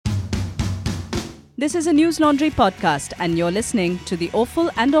This is a News Laundry podcast, and you're listening to the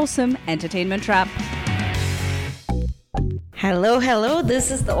Awful and Awesome Entertainment Wrap. Hello. This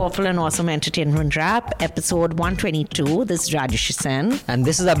is the Awful and Awesome Entertainment Wrap, episode 122. This is Rajesh Sen. And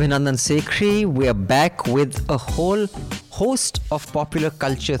this is Abhinandan Sekhri. We are back with a whole host of popular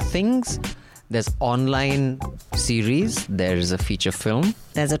culture things. There's online series. There's a feature film.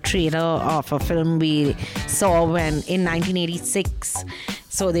 There's a trailer of a film we saw in 1986.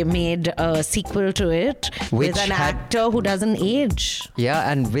 So they made a sequel to it with an actor who doesn't age.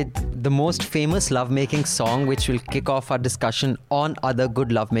 Yeah, and with the most famous lovemaking song, which will kick off our discussion on other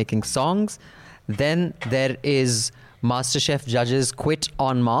good lovemaking songs. Then there is MasterChef judges quit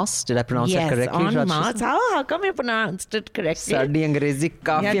en masse. Did I pronounce that correctly? Yes, en masse. How come you pronounced it correctly? Sardi Angrezi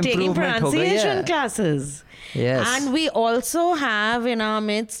kafi improvement ho gayi hai. Pronunciation classes. Yes. And we also have in our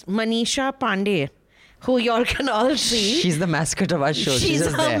midst Manisha Pandey, who y'all can all see. She's the mascot of our show. She's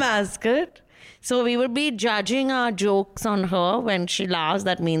our mascot. So we will be judging our jokes on her. When she laughs,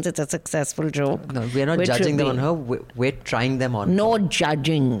 that means it's a successful joke. No, we're not judging them on her. We're trying them on No her.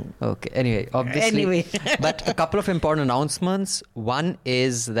 judging. Okay. Anyway, obviously. But a couple of important announcements. One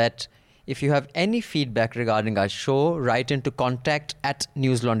is that if you have any feedback regarding our show, write into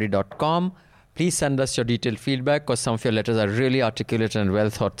contact@newslaundry.com. Please send us your detailed feedback because some of your letters are really articulate and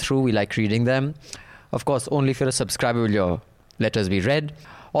well thought through. We like reading them. Of course, only if you're a subscriber will your letters be read.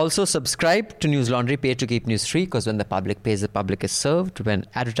 Also, subscribe to News Laundry, pay to keep news free, because when the public pays, the public is served. When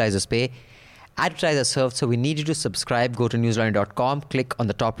advertisers pay, advertisers served. So we need you to subscribe. Go to newslaundry.com, click on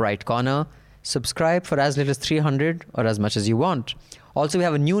the top right corner. Subscribe for as little as 300 or as much as you want. Also, we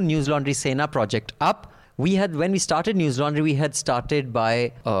have a new News Laundry Sena project up. When we started News Laundry, we had started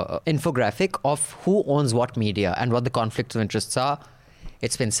by infographic of who owns what media and what the conflicts of interests are.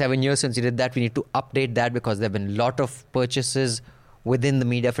 It's been 7 years since we did that. We need to update that because there have been a lot of purchases within the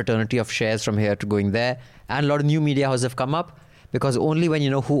media fraternity of shares from here to going there. And a lot of new media houses have come up because only when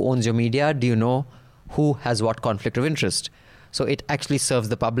you know who owns your media do you know who has what conflict of interest. So it actually serves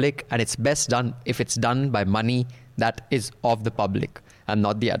the public, and it's best done if it's done by money that is of the public and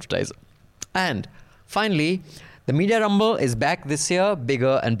not the advertiser. And finally, the Media Rumble is back this year,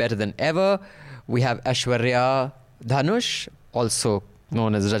 bigger and better than ever. We have Aishwarya Dhanush, also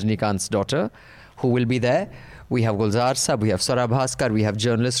known as Rajnikant's daughter, who will be there. We have Gulzar Sab, we have Sora Bhaskar, we have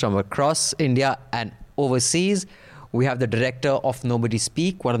journalists from across India and overseas. We have the director of Nobody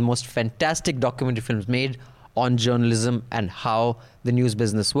Speak, one of the most fantastic documentary films made on journalism and how the news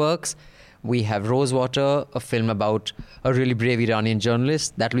business works. We have Rosewater, a film about a really brave Iranian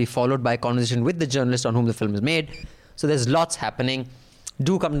journalist. That will be followed by a conversation with the journalist on whom the film is made. So there's lots happening.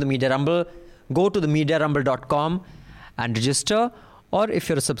 Do come to the Media Rumble. Go to themediarumble.com and register. Or if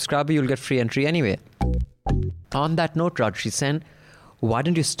you're a subscriber, you'll get free entry anyway. On that note, Rajshi Sen, why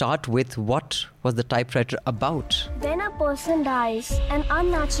don't you start with what was the typewriter about? When a person dies an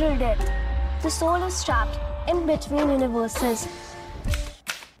unnatural death, the soul is trapped in between universes.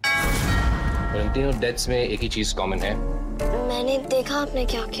 इन तीनों deaths में एक ही चीज common है. मैंने देखा आपने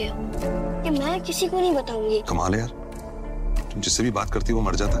क्या किया कि मैं किसी को नहीं बताऊंगी. कमाल है यार, तुम जिससे भी बात करती हो वो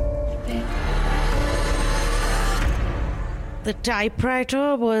मर जाता है. The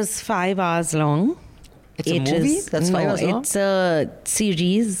typewriter was 5 hours long. It's a movie? That's 5 hours long? It's a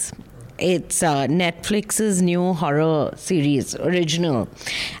series. It's Netflix's new horror series, original.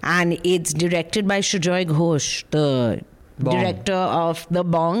 And it's directed by Sujoy Ghosh, the director of The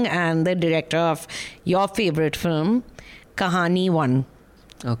Bong and the director of your favorite film, Kahani 1.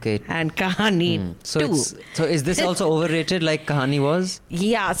 Okay. And Kahani 2. So is this also overrated like Kahani was?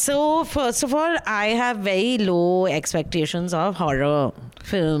 Yeah. So first of all, I have very low expectations of horror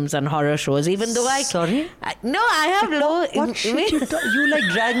films and horror shows. Even though I have low. What shit you like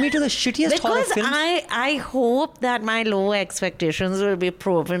drag me to the shittiest horror films? Because I hope that my low expectations will be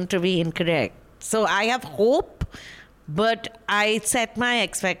proven to be incorrect. So I have hope. But I set my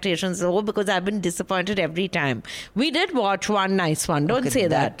expectations low because I've been disappointed every time. We did watch one nice one. Don't say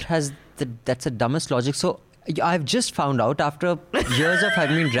that. That's the dumbest logic. So I've just found out after years of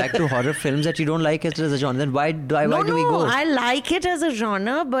having been dragged to horror films that you don't like it as a genre. Then why do we go? I like it as a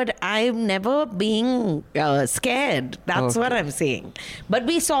genre, but I'm never being scared. That's what I'm saying. But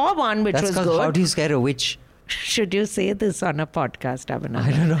we saw one which was good. How do you scare a witch? Should you say this on a podcast, Abhinandan?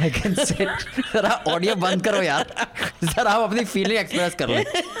 I don't know. I can say it. Zara audio band karo yaar. Zara aap apni feeling express karo.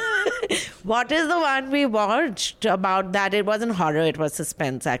 What is the one we watched about that? It wasn't horror. It was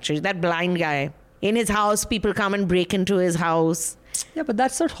suspense, actually. That blind guy. In his house, people come and break into his house. Yeah, but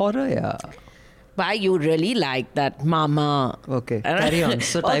that's not horror, yeah. Why you really like that, Mama? Okay, carry on.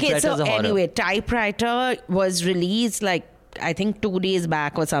 So Typewriter is a horror. Anyway, Typewriter was released like I think 2 days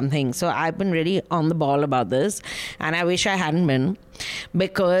back or something. So I've been really on the ball about this, and I wish I hadn't been,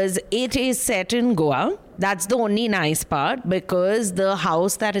 because it is set in Goa. That's the only nice part, because the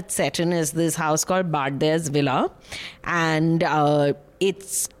house that it's set in is this house called Bardez Villa, and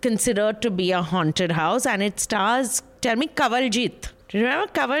it's considered to be a haunted house, and it stars, tell me, Kawaljit. Do you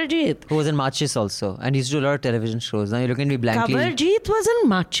remember Kawaljit? Who was in Machis also. And he used to do a lot of television shows. Now you're looking at me blankly. Kawaljit was in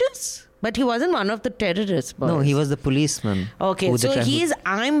Machis? But he wasn't one of the terrorists, boys. No, he was the policeman. Okay, so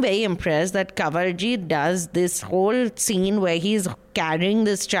I'm very impressed that Kawaljit does this whole scene where he's carrying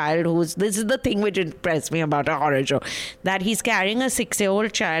this child this is the thing which impressed me about a horror show, that he's carrying a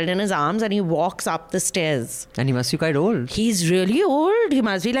 6-year-old child in his arms and he walks up the stairs. And he must be quite old. He's really old. He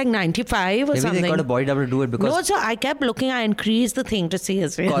must be like 95 or Maybe something. Maybe they got a body double to do it because... No, so I kept looking, I increased the thing to see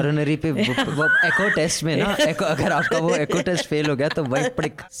his face. Coronary पे वो echo test में ना अगर आपका वो echo test fail हो गया तो वही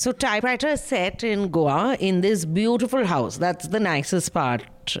पड़ेगा. So Typewriter is set in Goa in this beautiful house. That's the nicest part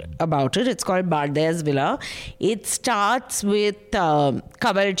about it. It's called Bardez Villa. It starts with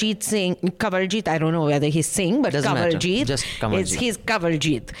Kawaljit Singh. Kawaljit, I don't know whether he's Singh, but Doesn't Kawaljit. matter. Just Kawaljit. He's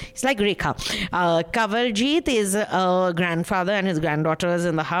Kawaljit. It's like Rekha. Kawaljit is a grandfather and his granddaughter is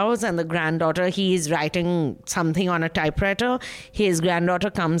in the house, and the granddaughter, he's writing something on a typewriter. His granddaughter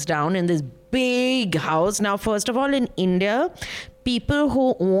comes down in this big house. Now, first of all, in India, people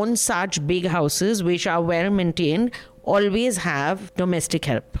who own such big houses, which are well maintained, always have domestic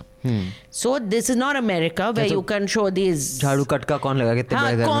help. So this is not America where you can show these झाड़ू कटका कौन लगा कितने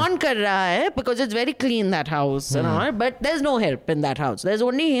बड़े घर में कौन कर रहा है, because it's very clean, that house and all, but there's no help in that house. There's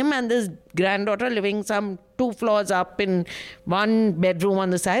only him and this granddaughter living some 2 floors up in one bedroom on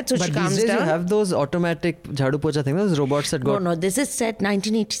the side. So but she comes these days down. you have those automatic झाड़ू पोछा thing, those robots that go. No, this is set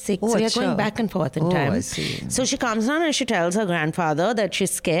 1986. Oh, we are achha. going back and forth in time. I see. So she comes down and she tells her grandfather that she's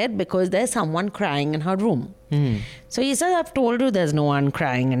scared because there's someone crying in her room. So he says, I've told you there's no one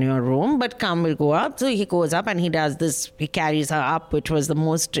crying in your room, but come, we'll go up. So he goes up and he does this. He carries her up, which was the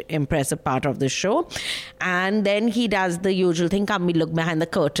most impressive part of the show. And then he does the usual thing, come, we look behind the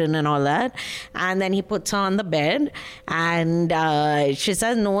curtain and all that. And then he puts her on the bed. And she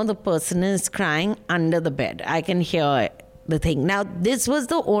says, no, the person is crying under the bed. I can hear the thing. Now, this was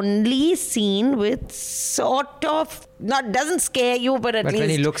the only scene with sort of, doesn't scare you, but at least... But when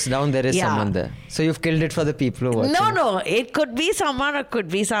he looks down, there is someone there. So you've killed it for the people who watch. No, it could be someone or could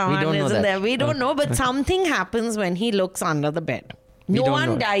be someone. We don't know isn't that. there? We don't know, but something happens when he looks under the bed. No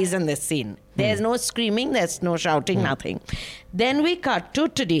one dies in this scene. There's no screaming, there's no shouting, nothing. Then we cut to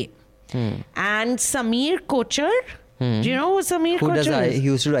today. And Sameer Kochar... Do you know who Sameer Kochar is? He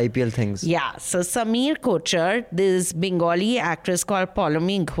used to do IPL things. Yeah, so Sameer Kochar, this Bengali actress called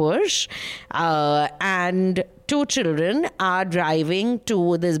Polami Ghosh, and 2 children are driving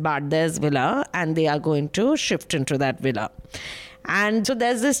to this Bardez Villa, and they are going to shift into that villa. And so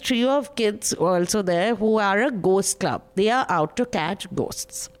there's this trio of kids also there who are a ghost club. They are out to catch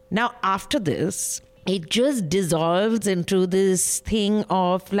ghosts. Now, after this, it just dissolves into this thing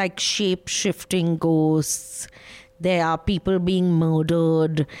of like shape-shifting ghosts. There are people being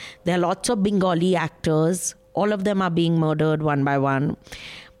murdered. There are lots of Bengali actors. All of them are being murdered one by one.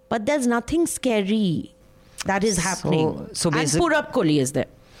 But there's nothing scary that is happening. So and Purab Kohli is there.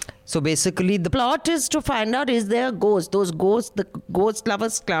 So basically the plot is to find out, is there a ghost? Those ghosts, the Ghost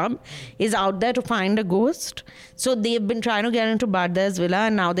Lovers Club is out there to find a ghost. So they've been trying to get into Bardez Villa,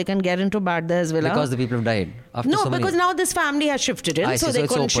 and now they can get into Bardez Villa. Because the people have died. Because now this family has shifted in, so they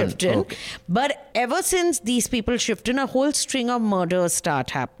couldn't shift in. Okay. But ever since these people shift in, a whole string of murders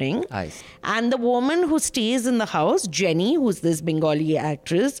start happening. And the woman who stays in the house, Jenny, who's this Bengali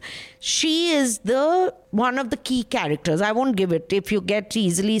actress, she is one of the key characters. I won't give it. If you get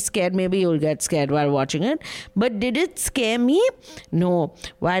easily scared, maybe you'll get scared while watching it. But did it scare me? No.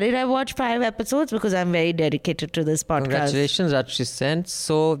 Why did I watch 5 episodes? Because I'm very dedicated to this podcast. Congratulations, Rajshi Sen.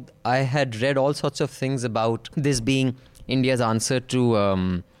 So I had read all sorts of things about this being India's answer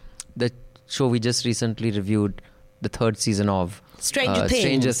to the show we just recently reviewed, the 3rd season of Stranger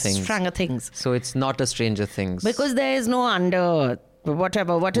Things. So it's not a Stranger Things. Because there is no what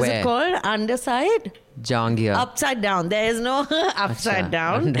is it called? Underside? Jangir. Upside down. There is no upside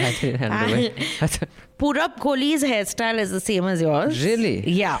down. Purab Kohli's hairstyle is the same as yours. Really?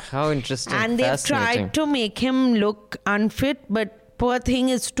 Yeah. How interesting. And they've tried to make him look unfit, but poor thing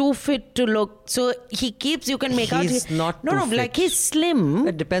is too fit to look. So he keeps, you can make out. He's not too fit. Like he's slim.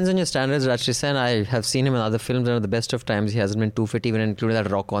 It depends on your standards, Rajshi Sen. I have seen him in other films, and at the best of times, he hasn't been too fit, even including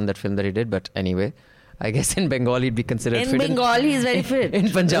that Rock On, that film that he did. But anyway. I guess in Bengali he'd be considered fit. In Bengal, he's very fit. In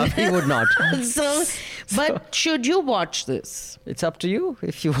Punjab, he would not. But should you watch this? It's up to you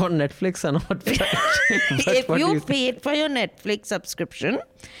if you want Netflix or not. But If what do you think? paid for your Netflix subscription,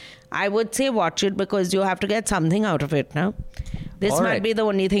 I would say watch it because you have to get something out of it now. This All might right. be the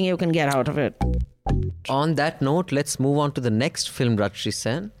only thing you can get out of it. On that note, let's move on to the next film, Rajshri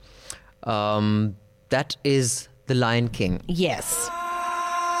Sen. That is The Lion King. Yes.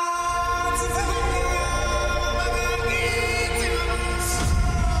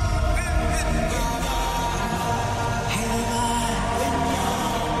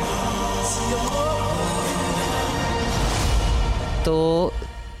 So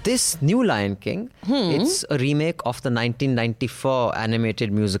this new Lion King, it's a remake of the 1994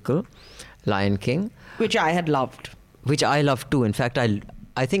 animated musical Lion King, Which I had loved. which I love too. In fact,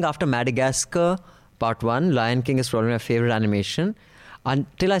 I think after Madagascar Part 1, Lion King is probably my favorite animation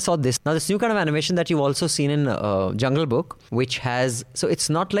until I saw this. Now, this new kind of animation that you've also seen in Jungle Book, which has, so it's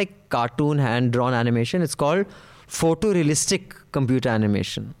not like cartoon hand-drawn animation, it's called photorealistic computer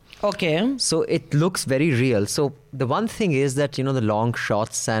animation. Okay. So it looks very real. So the one thing is that, the long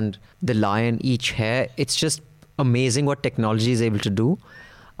shots and the lion, each hair, it's just amazing what technology is able to do.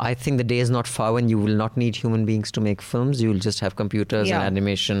 I think the day is not far when you will not need human beings to make films. You will just have computers and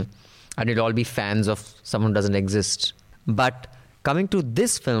animation, and you'll all be fans of someone who doesn't exist. But coming to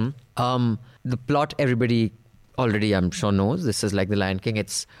this film, the plot everybody already, I'm sure, knows. This is like The Lion King.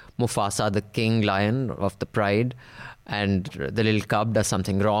 It's Mufasa, the king lion of the pride, and the little cub does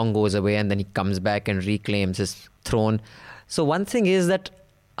something wrong, goes away, and then he comes back and reclaims his throne. So one thing is that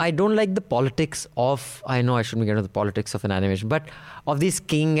I don't like the politics of, I know I shouldn't get into the politics of an animation, but of this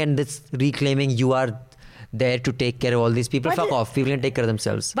king and this reclaiming, you are there to take care of all these people. Fuck off. People can take care of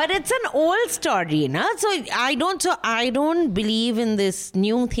themselves. But it's an old story, na? So I don't believe in this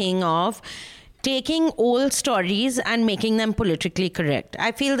new thing of taking old stories and making them politically correct.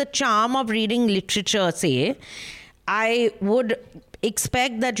 I feel the charm of reading literature, say, I would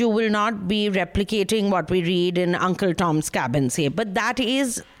expect that you will not be replicating what we read in Uncle Tom's Cabin, say, but that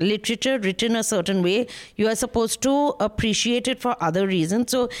is literature written a certain way. You are supposed to appreciate it for other reasons.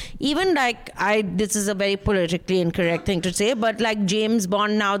 So even like this is a very politically incorrect thing to say, but like James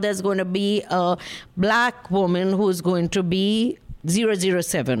Bond, now there's going to be a black woman who's going to be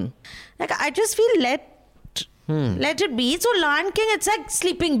 007. Like, I just feel let it be. So Lion King, it's like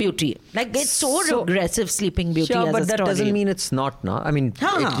Sleeping Beauty. Like, it's so regressive Sleeping Beauty Sure, as but a that story. doesn't mean it's not, no? I mean,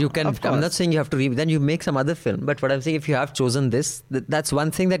 you can. of course. I'm not saying you have to then you make some other film. But what I'm saying, if you have chosen this, that's one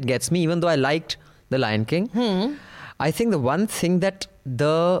thing that gets me. Even though I liked The Lion King, I think the one thing that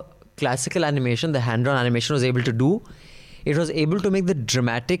the classical animation, the hand-drawn animation, was able to do, it was able to make the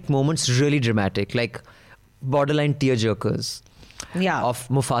dramatic moments really dramatic, like borderline tearjerkers. Yeah. Of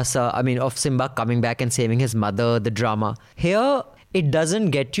Mufasa, of Simba coming back and saving his mother, the drama. Here, it doesn't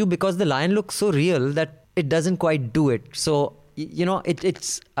get you because the lion looks so real that it doesn't quite do it. So,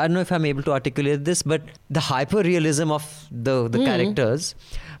 it's, I don't know if I'm able to articulate this, but the hyper-realism of the characters.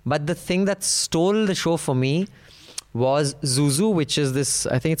 But the thing that stole the show for me was Zuzu, which is this,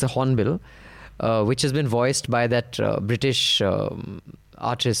 I think it's a hornbill, which has been voiced by that British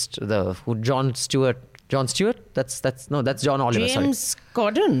artist, John Stewart. That's John Oliver. James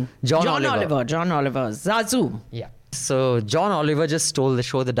Corden. John Oliver. John Oliver. Zazu. Yeah. So John Oliver just stole the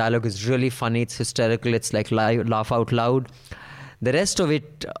show. The dialogue is really funny. It's hysterical. It's like laugh out loud. The rest of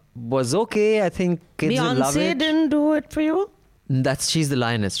it was okay. I think kids will love Beyonce it. didn't do it for you? She's the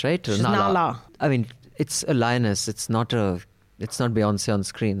lioness, right? She's Nala. I mean, it's a lioness. It's not Beyonce on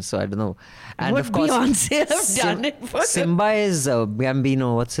screen, so I don't know. And Would of course, Beyonce have done it for Simba is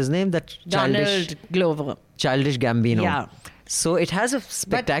Gambino. What's his name? That Donald Glover. childish Gambino. Yeah. So it has a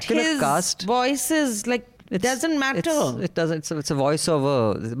spectacular but his cast. voice is like, it doesn't matter. It doesn't. It's a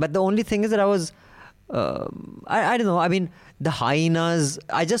voiceover. But the only thing is that I was, I don't know. I mean, the hyenas.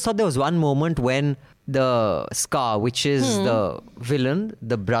 I just thought there was one moment when the Scar, which is the villain,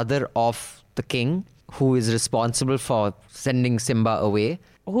 the brother of the king, who is responsible for sending Simba away.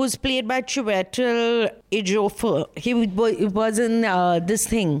 Who's played by Chiwetel Ejiofor. He was in this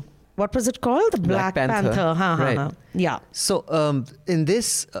thing. What was it called? The Black Panther. Right. Yeah. So in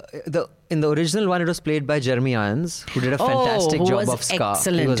this, in the original one, it was played by Jeremy Irons, who did a fantastic who job was of Scar.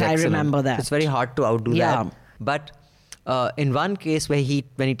 excellent. He was I remember that. It's very hard to outdo Yeah. that. But in one case when he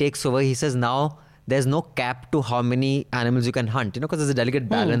takes over, he says now there's no cap to how many animals you can hunt, because there's a delicate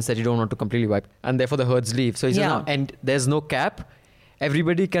balance that you don't want to completely wipe, and therefore the herds leave. So he says no, and there's no cap.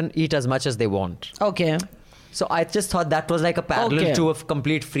 Everybody can eat as much as they want. Okay. So I just thought that was like a parallel to a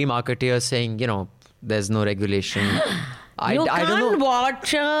complete free marketeer saying, there's no regulation. I You don't can't know.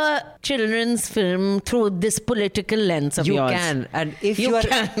 watch a children's film through this political lens of You yours. can, and if You you are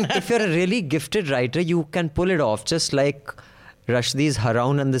can. if you're a really gifted writer, you can pull it off. Just like Rushdie's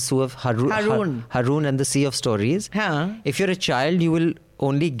Haroun and the Haroun and the Sea of Stories. Huh. If you're a child, you will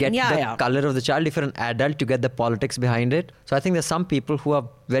only get the color of the child. If you're an adult, you get the politics behind it. So I think there's some people who are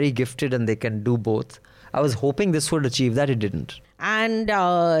very gifted and they can do both. I was hoping this would achieve that. It didn't. And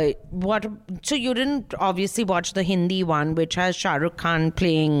what? So you didn't obviously watch the Hindi one, which has Shah Rukh Khan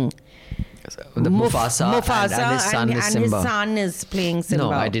playing The Mufasa and his son is and Simba. his son is playing Simba.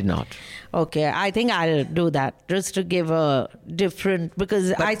 No, I did not. Okay, I think I'll do that just to give a different,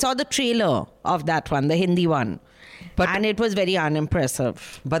 because I saw the trailer of that one, the Hindi one, and it was very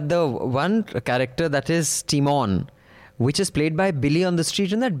unimpressive. But the one character that is Timon, which is played by Billy on the Street,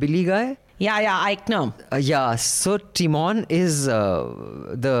 isn't that Billy guy? Yeah, Eichner. Yeah, so Timon is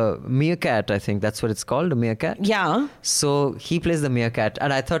the meerkat, I think that's what it's called, the meerkat. Yeah. So he plays the meerkat,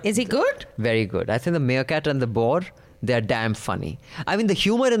 and I thought... Is he good? Very good. I think the meerkat and the boar, they're damn funny. I mean, the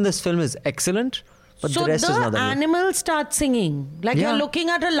humor in this film is excellent, but So the rest is not that good. animals start singing. Like Yeah. you're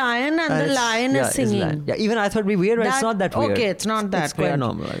looking at a lion and the it's- lion yeah, is it's singing. Yeah, even I thought it'd be weird, but it's not that weird. Okay, it's not that It's quite weird.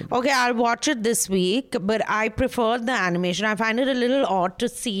 normal. Okay, I'll watch it this week, but I prefer the animation. I find it a little odd to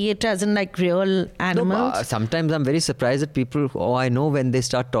see it as in like real No, animals. sometimes I'm very surprised at people. I know when they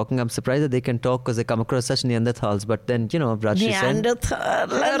start talking, I'm surprised that they can talk because they come across such Neanderthals. But then, Rajshri said... Neanderthal.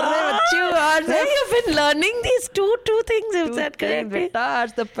 You've been learning these two things, if that correctly.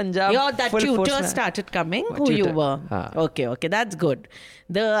 The Punjab. That tutor started coming. Who you tutor. were? Ah. Okay, that's good.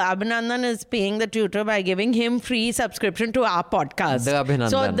 The Abhinandan is paying the tutor by giving him free subscription to our podcast. The Abhinandan.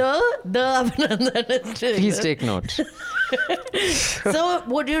 So the Abhinandan is doing Please this. take note. So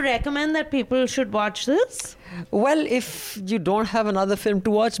would you recommend that people should watch this? Well, if you don't have another film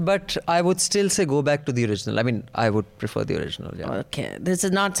to watch, but I would still say go back to the original. I mean, I would prefer the original. Yeah. Okay, this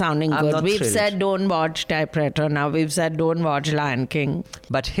is not sounding I'm good. not We've thrilled. said don't watch Typewriter. Now we've said don't watch Lion King.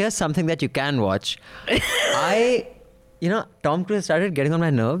 But here's something that you can watch. Tom Cruise started getting on my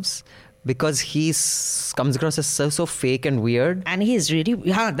nerves because he comes across as so fake and weird. And he's really,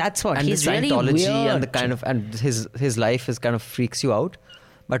 that's what, And he's the really Scientology weird. and the kind of, and his life is kind of freaks you out.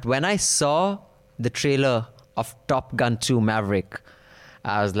 But when I saw the trailer of Top Gun 2 Maverick,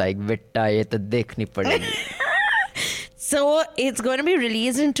 I was like, "Bitta, ye to dekhni padegi." So it's going to be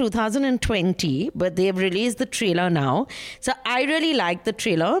released in 2020, but they've released the trailer now. So I really like the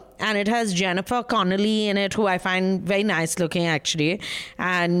trailer, and it has Jennifer Connelly in it, who I find very nice looking actually.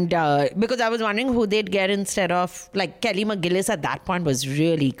 And because I was wondering who they'd get instead of, like, Kelly McGillis at that point was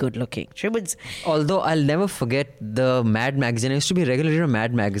really good looking. She was, Although I'll never forget the Mad magazine. I used to be a regular reader of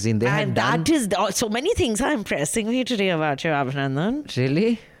Mad magazine. They had and done... that is, so many things are impressing me today about you, Abhinandan.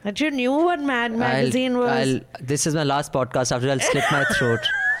 Really? That you knew what Mad magazine was. This is my last podcast. After I'll slit my throat.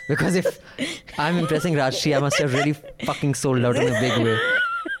 Because if I'm impressing Rajshri, I must have really fucking sold out in a big way.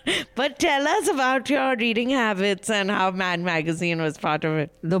 But tell us about your reading habits and how Mad magazine was part of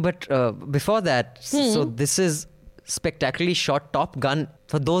it. No, but before that, so this is spectacularly shot Top Gun.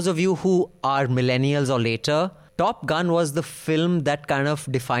 For those of you who are millennials or later, Top Gun was the film that kind of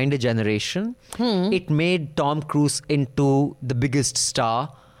defined a generation. It made Tom Cruise into the biggest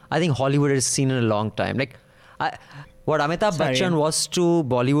star I think Hollywood has seen in a long time. Like, what Amitabh Bachchan was to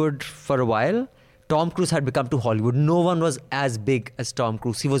Bollywood for a while, Tom Cruise had become to Hollywood. No one was as big as Tom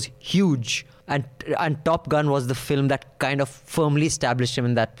Cruise. He was huge. And Top Gun was the film that kind of firmly established him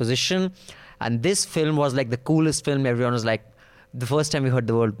in that position. And this film was like the coolest film. Everyone was like, the first time we heard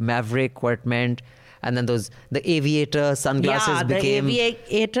the word Maverick, what it meant. And then the aviator sunglasses became... the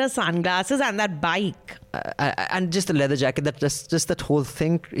aviator sunglasses and that bike. And just the leather jacket, just that whole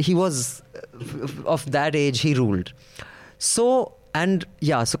thing. He was of that age, he ruled. So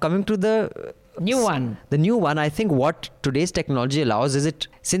coming to the new one. The new one, I think what today's technology allows is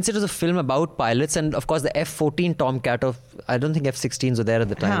since it was a film about pilots, and of course the F-14 Tomcat I don't think F-16s were there at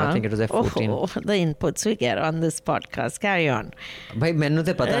the time. I think it was F-14. Oh, the inputs we get on this podcast. Carry on. Bhai, mainu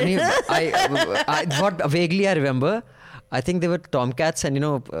te pata nahi. What vaguely I remember, I think they were Tomcats, and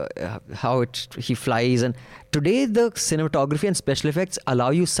how he flies. And today the cinematography and special effects allow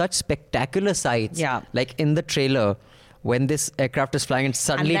you such spectacular sights. Yeah. Like in the trailer, when this aircraft is flying and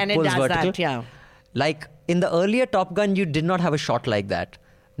suddenly and then it pulls it does vertical. that, yeah. Like in the earlier Top Gun, you did not have a shot like that.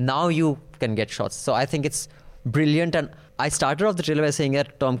 Now you can get shots. So I think it's brilliant. And I started off the trailer by saying,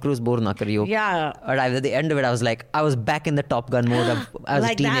 Tom Cruise bore na kariyo. Yeah. But at the end of it, I was like, I was back in the Top Gun mode as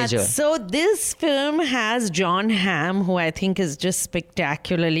like a teenager. That. So this film has John Hamm, who I think is just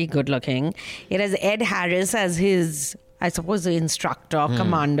spectacularly good looking. It has Ed Harris as his I suppose the instructor,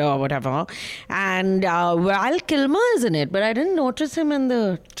 commander, or whatever. And Val Kilmer is in it, but I didn't notice him in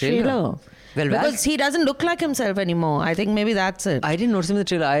the trailer. Well, because he doesn't look like himself anymore. I think maybe that's it. I didn't notice him in the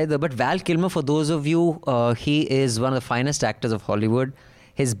trailer either, but Val Kilmer, for those of you, he is one of the finest actors of Hollywood.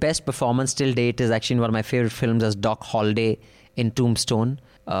 His best performance till date is actually in one of my favorite films as Doc Holliday in Tombstone.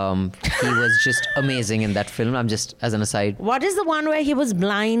 He was just amazing in that film. I'm just, as an aside. What is the one where he was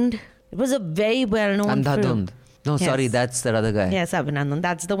blind? It was a very well-known film. No, Yes. sorry, that's the other guy. Yes, Abhinandan.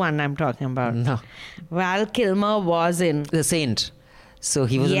 That's the one I'm talking about. No. Val Kilmer was in... The Saint. So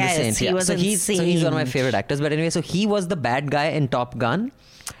he was in The Saint. He was so in he's one of my favorite actors. But anyway, so he was the bad guy in Top Gun.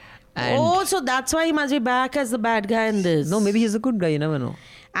 And so that's why he must be back as the bad guy in this. no, maybe he's a good guy. You never know.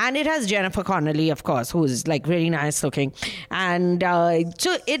 And it has Jennifer Connelly, of course, who's like really nice looking. And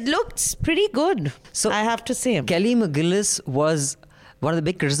so it looks pretty good, So I have to say. Kelly McGillis was... One of the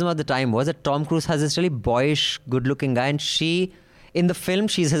big criticism at the time was that Tom Cruise has this really boyish, good-looking guy. And in the film,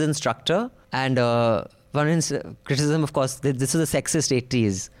 she's his instructor. And one criticism, of course, this is a sexist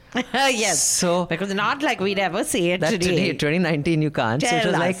 80s. Yes. So because not like we'd ever say it that today. 2019, you can't. So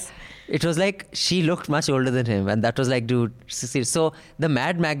Tell it was like she looked much older than him. And that was like, dude. So the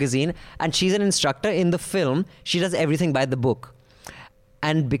Mad magazine, and she's an instructor in the film. She does everything by the book.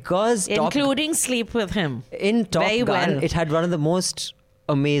 And because Including sleep with him. in Top Very Gun, well. it had one of the most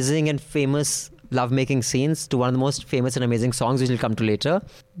amazing and famous lovemaking scenes to one of the most famous and amazing songs, which we'll come to later.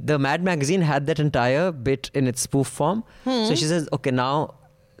 The Mad magazine had that entire bit in its spoof form. So she says, okay, now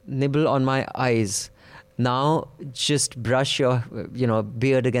nibble on my eyes. Now just brush your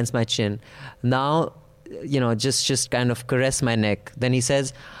beard against my chin. Now, just kind of caress my neck. Then he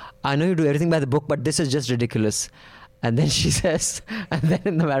says, I know you do everything by the book, but this is just ridiculous. And then she says, and then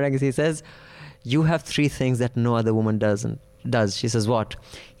in the Mad magazine he says, you have 3 things that no other woman does. She says, what?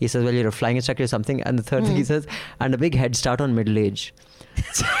 He says, well, you're a flying instructor or something. And the third thing he says, and a big head start on middle age.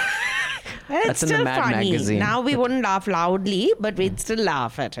 It's That's in the still Mad funny. magazine. Now we wouldn't laugh loudly, but we'd still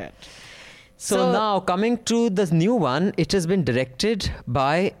laugh at it. So now coming to the new one, it has been directed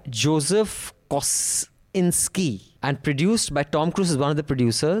by Joseph Kosinski and produced by Tom Cruise, is one of the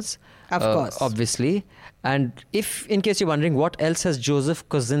producers. Of course. Obviously. And in case you're wondering, what else has Joseph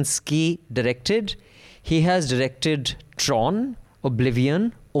Kosinski directed? He has directed Tron,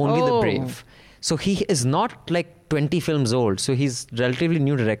 Oblivion, Only the Brave. So he is not like 20 films old. So he's relatively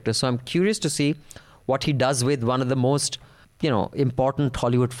new director. So I'm curious to see what he does with one of the most, important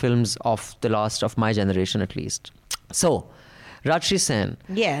Hollywood films of my generation at least. So, Rajshri Sen.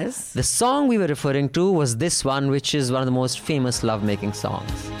 Yes. The song we were referring to was this one, which is one of the most famous lovemaking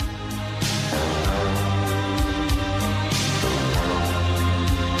songs.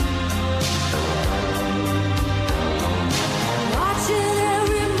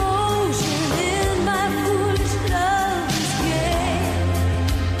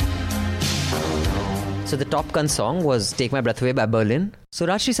 So the Top Gun song was Take My Breath Away by Berlin. So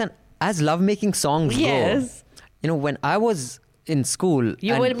Rajshri Sen, as lovemaking songs go, when I was in school...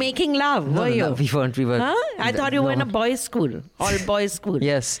 You were making love, were you? No, we weren't. Huh? I thought you were in a boys' school. All boys' school.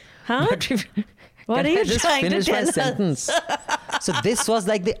 Yes. Huh? What are you just trying to finish tell my us? sentence? So this was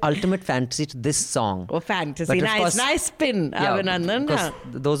like the ultimate fantasy to this song. Oh, fantasy. But of Nice. course- Nice spin, Abhinandan. Because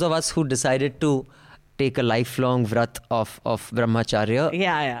those of us who decided to take a lifelong vrat of brahmacharya.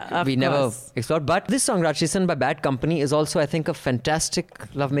 Of we never course. explored. But this song, Rajshri Sen by Bad Company, is also, I think, a fantastic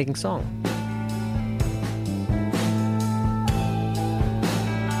lovemaking song.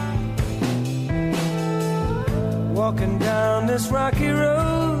 Walking down this rocky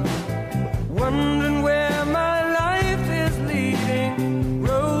road, wondering where my life is leading,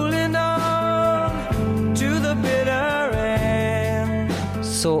 rolling on to the bitter end.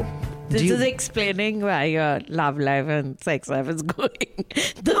 So, This is explaining why your love life and sex life is going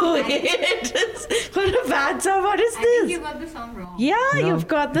the way it is. What a bad song. What is I this? think you got the song wrong. Yeah, No, you've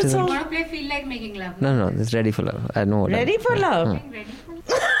got the it isn't. You song. want to play Feel Like Making Love? No, it's Ready for Love. I know. Ready for love? Ready for love?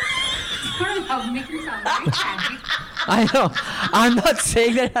 It's not a love making sound, very tragic. I know. I'm not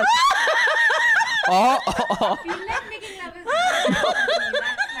saying that. Feel Like Making Love is that's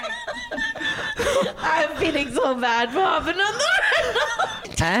like... I'm feeling so bad for Abhinandan.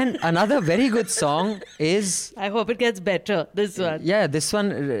 And another very good song is... I hope it gets better, this one. Yeah, this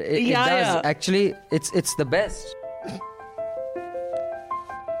one, it does. Yeah. Actually, it's the best.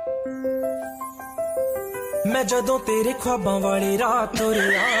 मैं जदों तेरे ख्वाबां वाली रात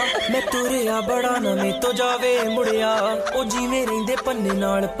तुरिया मैं तुरिया बड़ा ना मैं तो जावे मुड़िया ओ जिवें रहिंदे पन्ने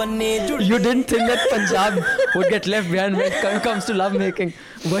नाल पन्ने जुड़ You didn't think that Punjab would get left behind when it comes to love making.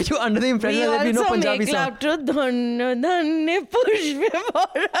 Were you under the impression that we know Punjabi song? We song? also make love to Dhanna Dhanne Pushpe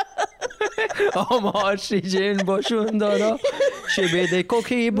Bora. Oh, Maharishi Jain Boshundara. Shibe Dekho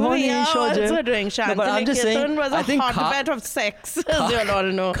Ki Bhoni Shoje. We are also doing Shanti was a hotbed of sex, as you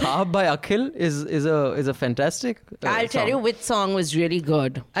all know. Khab by Akhil is a fantastic I'll tell you which song was really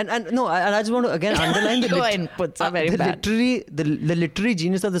good. And I just want to again underline the inputs are very bad. The literary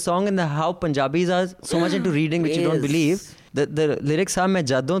genius of the song and how Punjabis are so much into reading, which you don't believe. The lyrics are मैं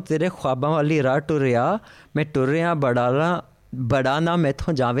जदों तेरे ख्वाबां वाली राह टुरिया मैं टुरिया बड़ा ना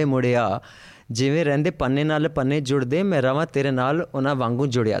मैथों जावे मुड़िया जिवें रहंदे पन्ने नाल पन्ने जुड़दे मैं रवां तेरे नाल उन्हां वांगू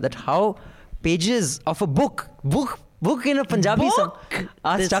जुड़िया. That how pages of a book in a Punjabi song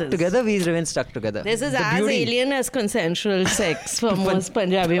are stuck together. We remain stuck together. This is as alien as consensual sex for most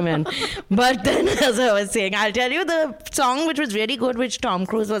Punjabi men. But then, as I was saying, I'll tell you the song which was really good, which Tom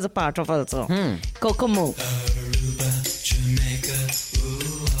Cruise was a part of also. Kokomo. Jamaica,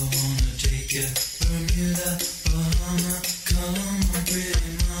 ooh, I wanna take you. Bermuda, Bahama, come on, pretty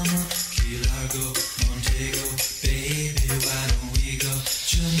mama. Key Largo, Montego, baby, why don't we go?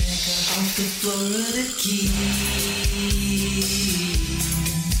 Jamaica, off the Florida Keys.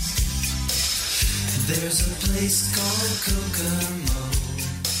 There's a place called Kokomo.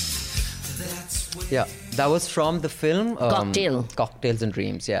 That's where. Yeah, that was from the film Cocktails and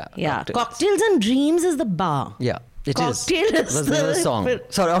Dreams. Yeah. Cocktails and Dreams is the bar. Yeah. It Cocktail is. Was the song.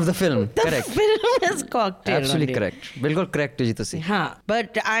 Sorry, of the film. The correct. film is Cocktail. Absolutely correct. Bilkul correct to ji.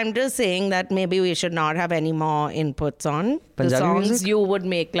 But I'm just saying that maybe we should not have any more inputs on Punjabi the songs music? you would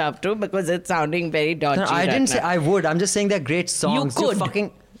make love to because it's sounding very dodgy. No, I didn't say I would. I'm just saying they're great songs. You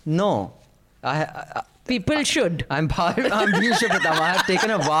could. No. People should. I'm being Shubhatam. I have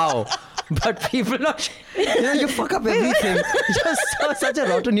taken a vow. But people are... You fuck up everything. You're such a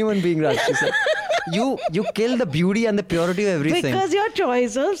rotten human being, Rajshri. You kill the beauty and the purity of everything. Because your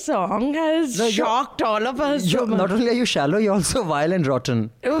choice of song has shocked all of us. Not only are you shallow, you're also vile and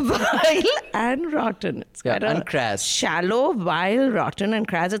rotten. Vile and rotten. It's quite and crass. Shallow, vile, rotten and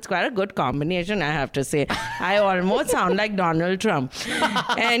crass. It's quite a good combination, I have to say. I almost sound like Donald Trump.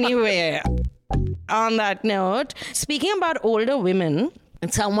 Anyway, on that note, speaking about older women...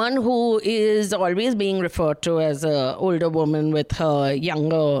 Someone who is always being referred to as an older woman with her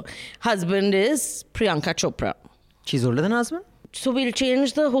younger husband is Priyanka Chopra. She's older than her husband? So we'll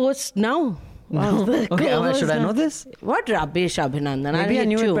change the host now. No. Okay, should I know this? What rubbish, Abhinandan. Maybe I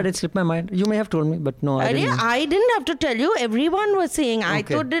knew it, but it slipped my mind. You may have told me, but no, I didn't. I didn't have to tell you. Everyone was saying. I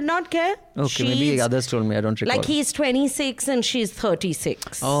did not care. Okay, maybe others told me. I don't recall. Like he's 26 and she's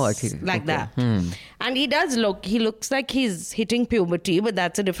 36. Oh, I see. Like that. And he looks like he's hitting puberty, but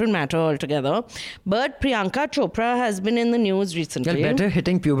that's a different matter altogether. But Priyanka Chopra has been in the news recently. Well, better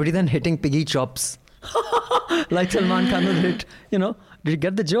hitting puberty than hitting piggy chops. Like Salman Khan would hit, Did you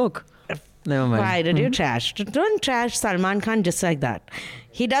get the joke? Never mind. Why did you trash? Don't trash Salman Khan just like that.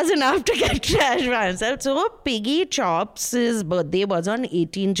 He does enough to get trashed by himself. So Piggy Chops' birthday was on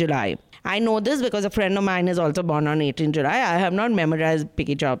 18 July. I know this because a friend of mine is also born on 18 July. I have not memorized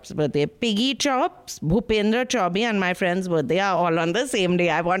Piggy Chops' birthday. Piggy Chops, Bhupendra Chaubey and my friend's birthday are all on the same day.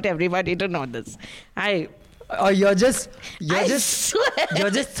 I want everybody to know this. You're just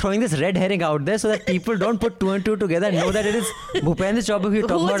throwing this red herring out there so that people don't put two and two together and know that it is Bhupendra Chaubey who you're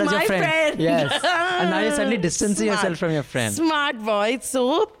talking about as your friend. Yes. And now you're suddenly distancing yourself from your friend. Smart boy.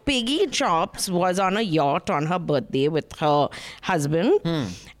 So Piggy Chops was on a yacht on her birthday with her husband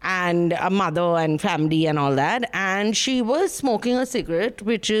and a mother and family and all that. And she was smoking a cigarette,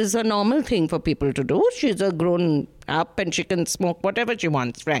 which is a normal thing for people to do. She's a grown up and she can smoke whatever she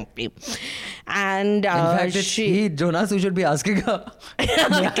wants, frankly. And in fact, it's Jonas who should be asking her.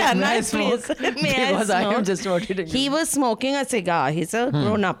 Can I smoke? Because I am just about hitting He was smoking a cigar. He's a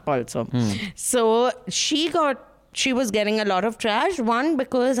grown up also. So she was getting a lot of trash. One,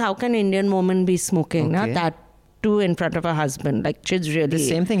 because how can Indian woman be smoking? Not that too in front of her husband. Like she's really... The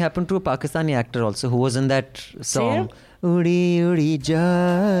same thing happened to a Pakistani actor also who was in that song. Udi udi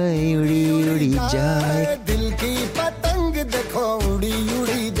jai, udi udi jai. Dil ki patang dekho, udi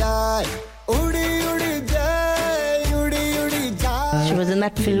udi jai, udi udi jai, udi udi jai. She was in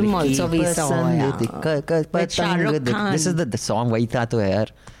that film also we saw. With Shah Rukh Khan. This is the song. Wahi tha to hai yaar.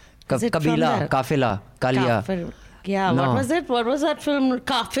 Kabila, Kafila, Kalia. Yeah, no. What was it? What was that film?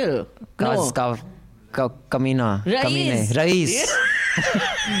 Kafil. Kamina. Rais.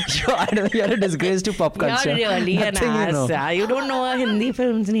 You're a disgrace to pop culture. You're really an ass. You don't know a Hindi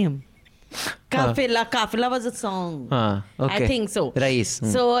film's name. Kafila was a song. Okay. I think so. Rais.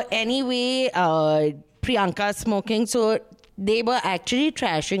 So anyway, Priyanka smoking. So they were actually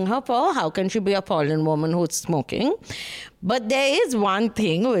trashing her for how can she be a foreign woman who's smoking. But there is one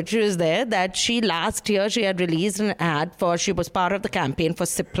thing which is there that last year she had released an ad she was part of the campaign for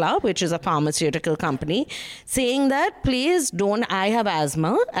Cipla, which is a pharmaceutical company, saying that please don't, I have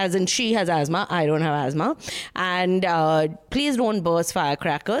asthma, as in she has asthma, I don't have asthma, and please don't burst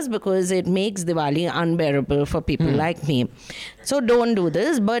firecrackers because it makes Diwali unbearable for people like me. So don't do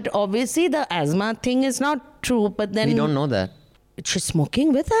this. But obviously the asthma thing is not true. But then We don't know that. She's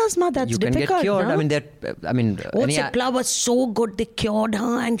smoking with asthma. That's You can difficult. get cured. No? Oh, Cipla was so good. They cured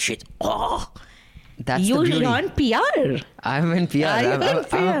her, and she's that's you're the beauty. on PR. I'm in PR. Are you in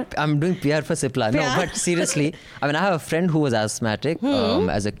PR? I'm doing PR for Cipla. No, PR. but seriously, I have a friend who was asthmatic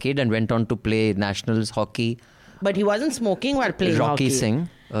as a kid and went on to play nationals hockey. But he wasn't smoking while playing Rocky hockey. Singh.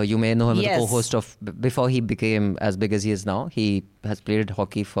 You may know him as Yes. the co-host of, before he became as big as he is now, he has played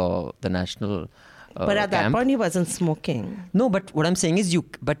hockey for the national But at that camp. point, he wasn't smoking. No, but what I'm saying is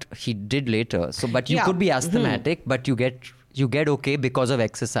but he did later. So, but you Yeah. could be asthmatic, but you get okay because of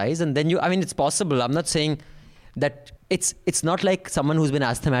exercise. And then it's possible. I'm not saying that it's not like someone who's been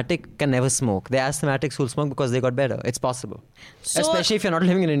asthmatic can never smoke. They're asthmatics who'll smoke because they got better. It's possible. So- Especially if you're not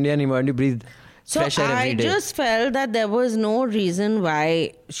living in India anymore and you breathe So fresh air I every day. just felt that there was no reason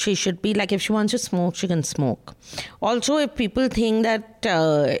why she should be like, if she wants to smoke, she can smoke. Also, if people think that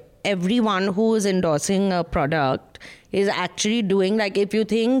everyone who is endorsing a product is actually doing, like, if you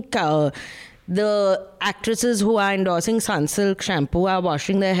think the actresses who are endorsing Sunsilk shampoo are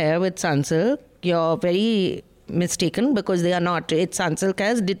washing their hair with Sunsilk, you're very mistaken, because they are not. It's Sunsilk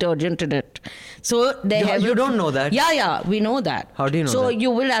has detergent in it. So You don't know that? Yeah, we know that. How do you know so that? you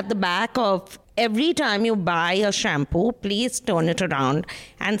will, at the back of every time you buy a shampoo, please turn it around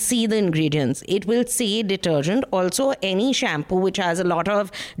and see the ingredients. It will say detergent. Also, any shampoo which has a lot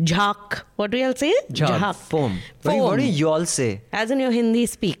of jhak. What do you all say? Jhag, foam. What Foam. do you all say? As in your Hindi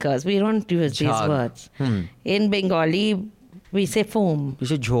speakers, we don't use these Jhag. words. In Bengali, we say foam. You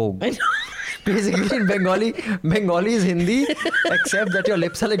say jhog. Basically, in Bengali is Hindi, except that your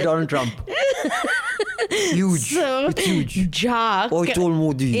lips are like Donald Trump. Huge. So, It's huge. Jhak, Oh, Chol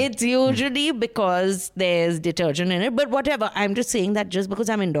Modi. it's usually because there's detergent in it. But whatever, I'm just saying that just because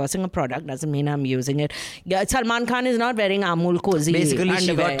I'm endorsing a product doesn't mean I'm using it. Yeah, Salman Khan is not wearing Amul Cozy Basically, she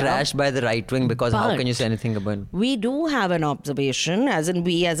underwear. got trashed by the right wing because how But can you say anything about it? we do have an observation, as in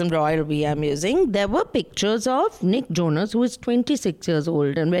Royal we I'm using. There were pictures of Nick Jonas, who is 26 years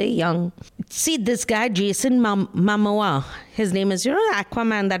old and very young. See, this guy, Jason Momoa, his name is,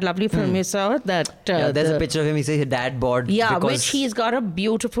 Aquaman, that lovely film you saw. That There's a picture of him. He says his dad bod. Yeah, because which he's got a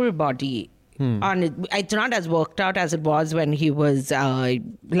beautiful body. On it. It's not as worked out as it was when he was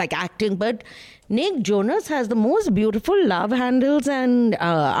acting, but Nick Jonas has the most beautiful love handles and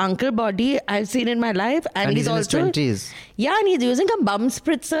uncle body I've seen in my life, and he's in his also 20s. Yeah, and he's using a bum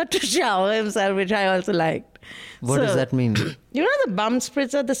spritzer to shower himself, which I also liked. What does that mean? You know the bum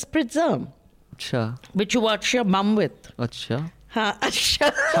spritzer, the spritzer, Acha. which you wash your bum with. Acha. हाँ,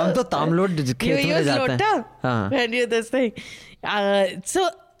 अच्छा. हम तो तामलोट You खेत में use जाते हैं. lota हाँ. when you this thing. So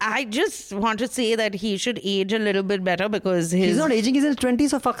I just want to say that he should age a little bit better, because He's not aging. He's in his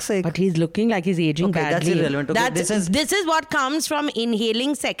 20s, for fuck's sake. But he's looking like he's aging Okay, that's badly. irrelevant. Okay, this is what comes from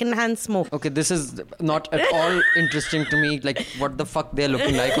inhaling secondhand smoke. Okay, this is not at all interesting to me. Like, what the fuck they're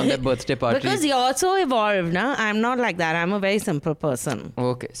looking like on their birthday party. Because you're so evolved, na? I'm not like that. I'm a very simple person.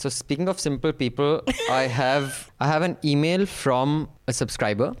 Okay, so speaking of simple people, I have an email from a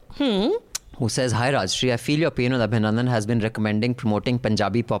subscriber who says, "Hi Rajshri, I feel your pain with Abhinandan has been recommending promoting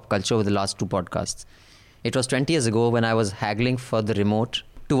Punjabi pop culture over the last 2 podcasts. It was 20 years ago when I was haggling for the remote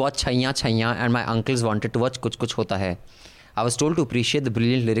to watch Chaiya Chaiya and my uncles wanted to watch Kuch Kuch Hota Hai. I was told to appreciate the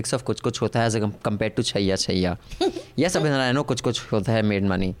brilliant lyrics of Kuch Kuch Hota Hai as compared to Chaiya Chaiya. Yes, Abhinandan, I know Kuch Kuch Hota Hai made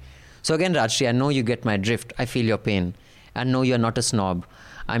money. So again, Rajshri, I know you get my drift. I feel your pain. And no, you're not a snob.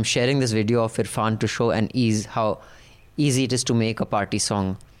 I'm sharing this video of Irfan to show how easy it is to make a party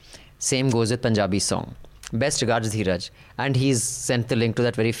song. Same goes with Punjabi song. Best regards, Dheeraj." And he's sent the link to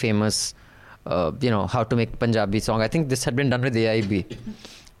that very famous, how to make Punjabi song. I think this had been done with AIB.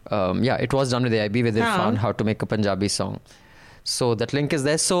 It was done with AIB with Irfan, how to make a Punjabi song. So that link is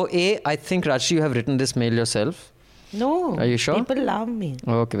there. So I think, Rajshri, you have written this mail yourself. No. Are you sure? People love me.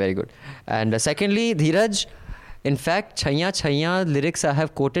 Okay, very good. And secondly, Dheeraj, in fact, Chaiya Chaiya lyrics I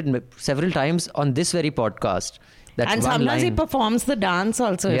have quoted several times on this very podcast. That And one sometimes he line. performs the dance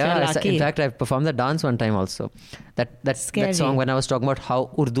also, if you're lucky. In fact, I performed the dance one time also. That Scary. song when I was talking about how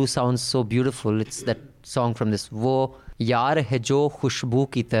Urdu sounds so beautiful. It's that song from this Wo यार है जो खुशबू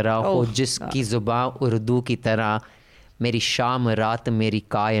की तरह हो जिसकी जुबान उर्दू की तरह मेरी शाम रात मेरी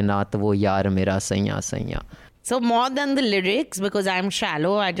कायनात वो यार मेरा सैया सैया. So more than the lyrics, because I'm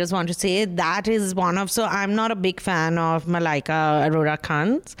shallow, I just want to say that is one of, so I'm not a big fan of Malaika Arora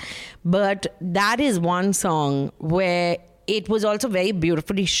Khan's, but that is one song where it was also very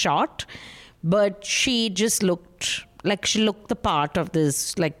beautifully shot, but she just looked like she looked the part of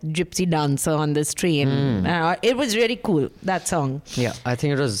this like gypsy dancer on this train. It was really cool, that song. Yeah, I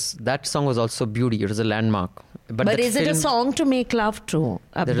think that song was also beauty. It was a landmark. But is it a song to make love to,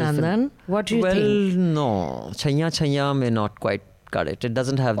 Abhinandan? What do you think? Well, no. Chaiya Chaiya may not quite cut it. It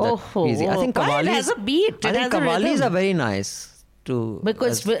doesn't have that easy. I think Why? It has a beat. I think Qawwalis are very nice.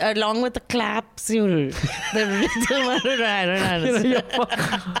 Because along with the claps, the rhythm, I don't understand.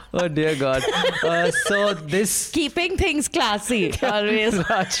 Oh dear God. So this... Keeping things classy, always.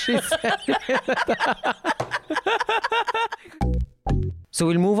 So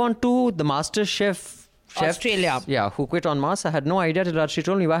we'll move on to the Master Chef. Australia. Yeah, who quit en masse. I had no idea till Rajshri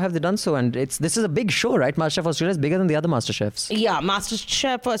told me. Why have they done so? And this is a big show, right? MasterChef Australia is bigger than the other MasterChefs. Yeah,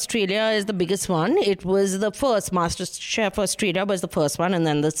 MasterChef Australia is the biggest one. It was the first. MasterChef Australia was the first one, and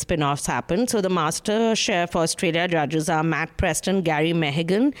then the spin-offs happened. So the MasterChef Australia judges are Matt Preston, Gary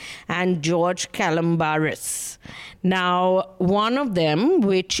Mehigan, and George Calombaris. Now, one of them,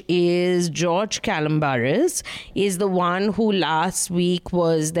 which is George Calombaris, is the one who last week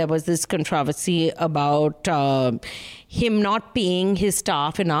there was this controversy about him not paying his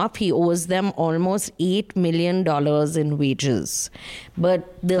staff enough. He owes them almost $8 million in wages.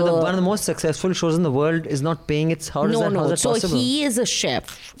 But one of the most successful shows in the world is not paying its... How is that possible? So he is a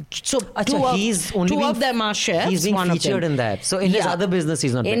chef. So two of them are chefs. He's being featured in that. So in his other business,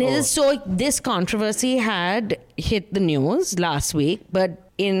 he's not paying. So this controversy had hit the news last week, but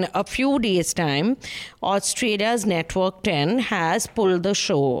in a few days' time, Australia's Network 10 has pulled the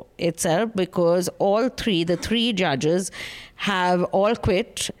show itself because the three judges have all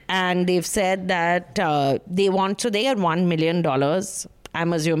quit, and they've said that they get $1 million.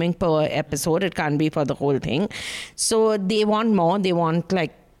 I'm assuming per episode. It can't be for the whole thing. So they want more. They want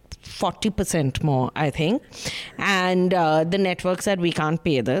like 40% more, I think. And the network said, we can't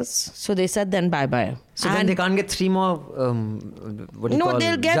pay this. So they said, then bye-bye. So then they can't get 3 more,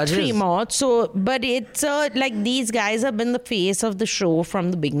 they'll get judges? 3 more. So, but it's like these guys have been the face of the show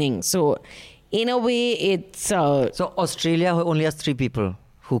from the beginning. So in a way, it's... So Australia only has 3 people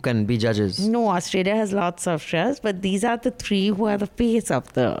who can be judges? No, Australia has lots of chefs, but these are the 3 who are the face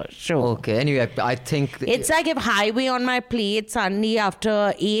of the show. Okay, anyway, I think... It's like if Highway on My Plate, suddenly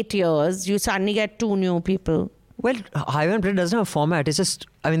after 8 years, you suddenly get 2 new people. Well, Highway on Plate doesn't have a format. It's just,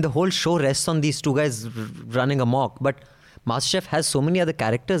 the whole show rests on these 2 guys running amok. But MasterChef has so many other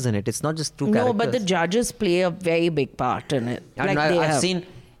characters in it. It's not just 2 characters. No, but the judges play a very big part in it. And I've seen,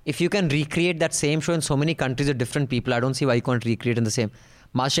 if you can recreate that same show in so many countries with different people, I don't see why you can't recreate in the same.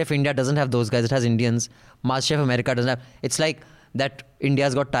 MasterChef India doesn't have those guys. It has Indians. MasterChef America doesn't have... It's like that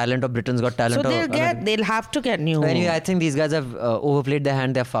India's Got Talent or Britain's Got Talent. So they'll have to get new. Anyway, I think these guys have overplayed their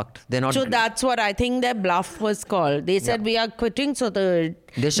hand. They're fucked. They're not... So that's what I think their bluff was called. They said, we are quitting. So the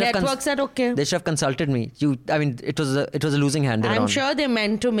network said, okay. They should have consulted me. It was a losing hand. I'm sure they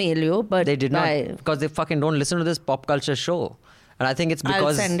meant to mail you, but... They did not. Because they fucking don't listen to this pop culture show. And I think it's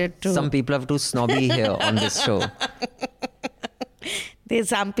because some people are too snobby here on this show.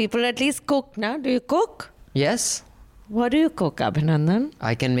 Some people at least cook, na? Do you cook? Yes. What do you cook, Abhinandan?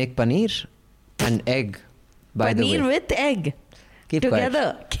 I can make paneer and egg, by the way. Paneer with egg? Keep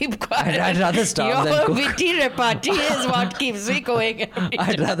together. Quiet. Keep quiet. I'd rather starve than cook. Your witty repartee is what keeps me going.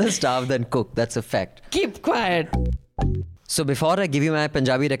 I'd rather starve than cook. That's a fact. Keep quiet. So before I give you my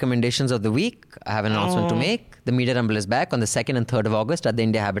Punjabi recommendations of the week, I have an announcement to make. The Media Rumble is back on the 2nd and 3rd of August at the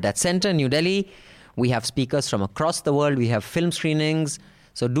India Habitat Centre, New Delhi. We have speakers from across the world. We have film screenings.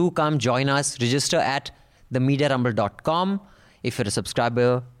 So do come join us. Register at themediarumble.com. If you're a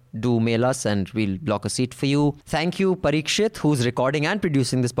subscriber, do mail us and we'll block a seat for you. Thank you, Parikshit, who's recording and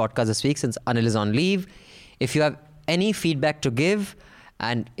producing this podcast this week since Anil is on leave. If you have any feedback to give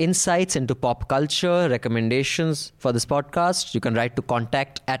and insights into pop culture, recommendations for this podcast, you can write to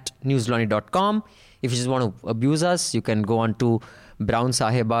contact@newslaundry.com. If you just want to abuse us, you can go on to Brown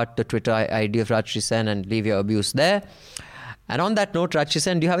Sahibat, the Twitter ID of Rajshri Sen, and leave your abuse there. And on that note, Rajshri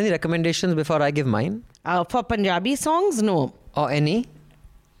Sen, do you have any recommendations before I give mine? For Punjabi songs, no. Or any?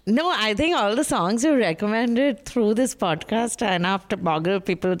 No, I think all the songs you recommended through this podcast are enough to boggle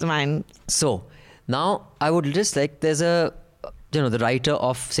people's minds. So, now I would just there's the writer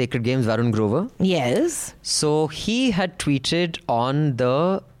of Sacred Games, Varun Grover. Yes. So, he had tweeted on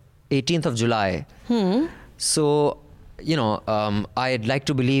the 18th of July. So, I'd like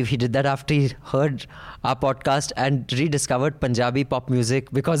to believe he did that after he heard our podcast and rediscovered Punjabi pop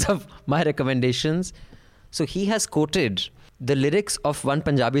music because of my recommendations. So he has quoted the lyrics of one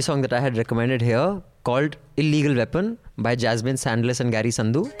Punjabi song that I had recommended here called Illegal Weapon by Jasmine Sandless and Gary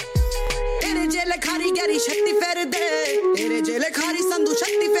Sandhu.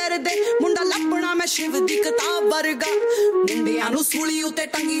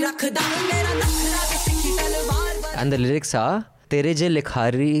 And the lyrics are तेरे जे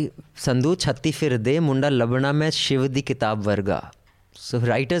लिखारी संधू छत्ती फिर दे मुंडा लबना मैं शिव दी किताब वर्गा. So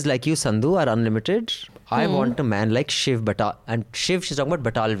writers like you, Sandhu, are unlimited. I want a man like Shiv Batal. And Shiv, she's talking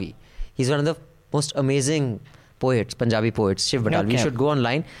about Batalvi. He's one of the most amazing poets, Punjabi poets, Shiv Batalvi. Okay. You should go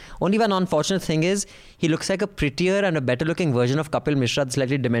online. Only one unfortunate thing is he looks like a prettier and a better looking version of Kapil Mishra, the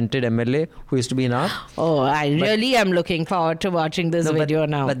slightly demented MLA who used to be in our... Oh, I really am looking forward to watching this video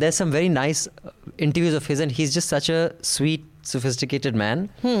now. But there's some very nice interviews of his, and he's just such a sweet, sophisticated man.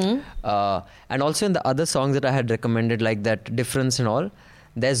 And also in the other songs that I had recommended, like that Difference and all,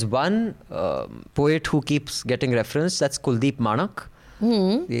 there's one poet who keeps getting referenced. That's Kuldeep Manak.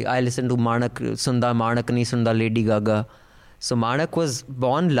 I listen to Manak, Sunda Manak Ni Sunda Lady Gaga. So Manak was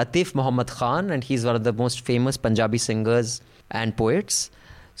born Latif Muhammad Khan, and he's one of the most famous Punjabi singers and poets.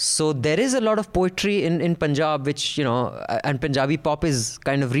 So there is a lot of poetry in Punjab, which, and Punjabi pop is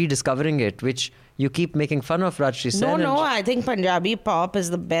kind of rediscovering it, which you keep making fun of, Rajshri Sen. No, I think Punjabi pop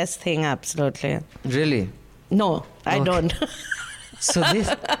is the best thing, absolutely. Really? No, I don't. So this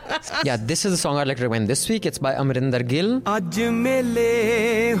is the song I'd like to recommend this week. It's by Amrinder Gill. आज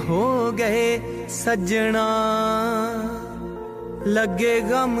मेले हो गए सजना लगे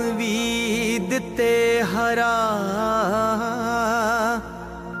गम भी दिते हरा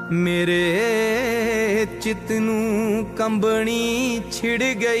मेरे चित नू कंबनी छिड़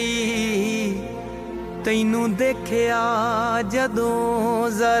गई तैनू देखया जदों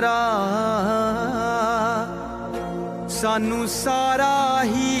जरा सानू सारा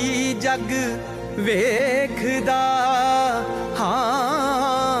ही जग वेखदा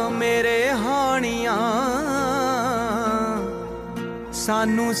हाँ मेरे हानिया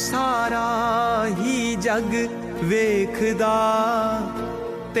सानू सारा ही जग वेखदा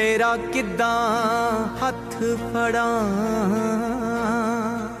तेरा किद्दां हथ फड़ां.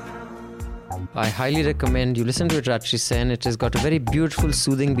 I highly recommend you listen to it, Rajshri Sen. It has got a very beautiful,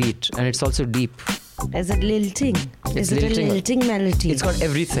 soothing beat, and it's also deep. Is it lilting? Is it a lilting melody? It's got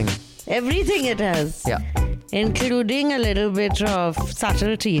everything. Everything it has. Yeah. Including a little bit of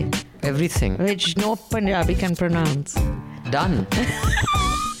subtlety. Everything. Which no Punjabi can pronounce. Done.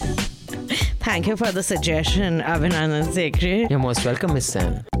 Thank you for the suggestion, Abhinandan Sekri. You're most welcome, Miss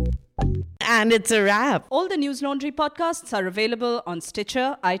Sen. And it's a wrap. All the News Laundry podcasts are available on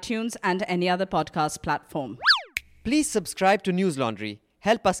Stitcher, iTunes, and any other podcast platform. Please subscribe to News Laundry.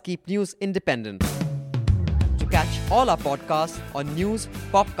 Help us keep news independent. To catch all our podcasts on news,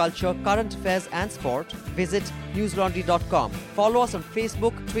 pop culture, current affairs, and sport, visit newslaundry.com. Follow us on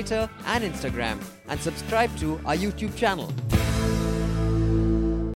Facebook, Twitter, and Instagram, and subscribe to our YouTube channel.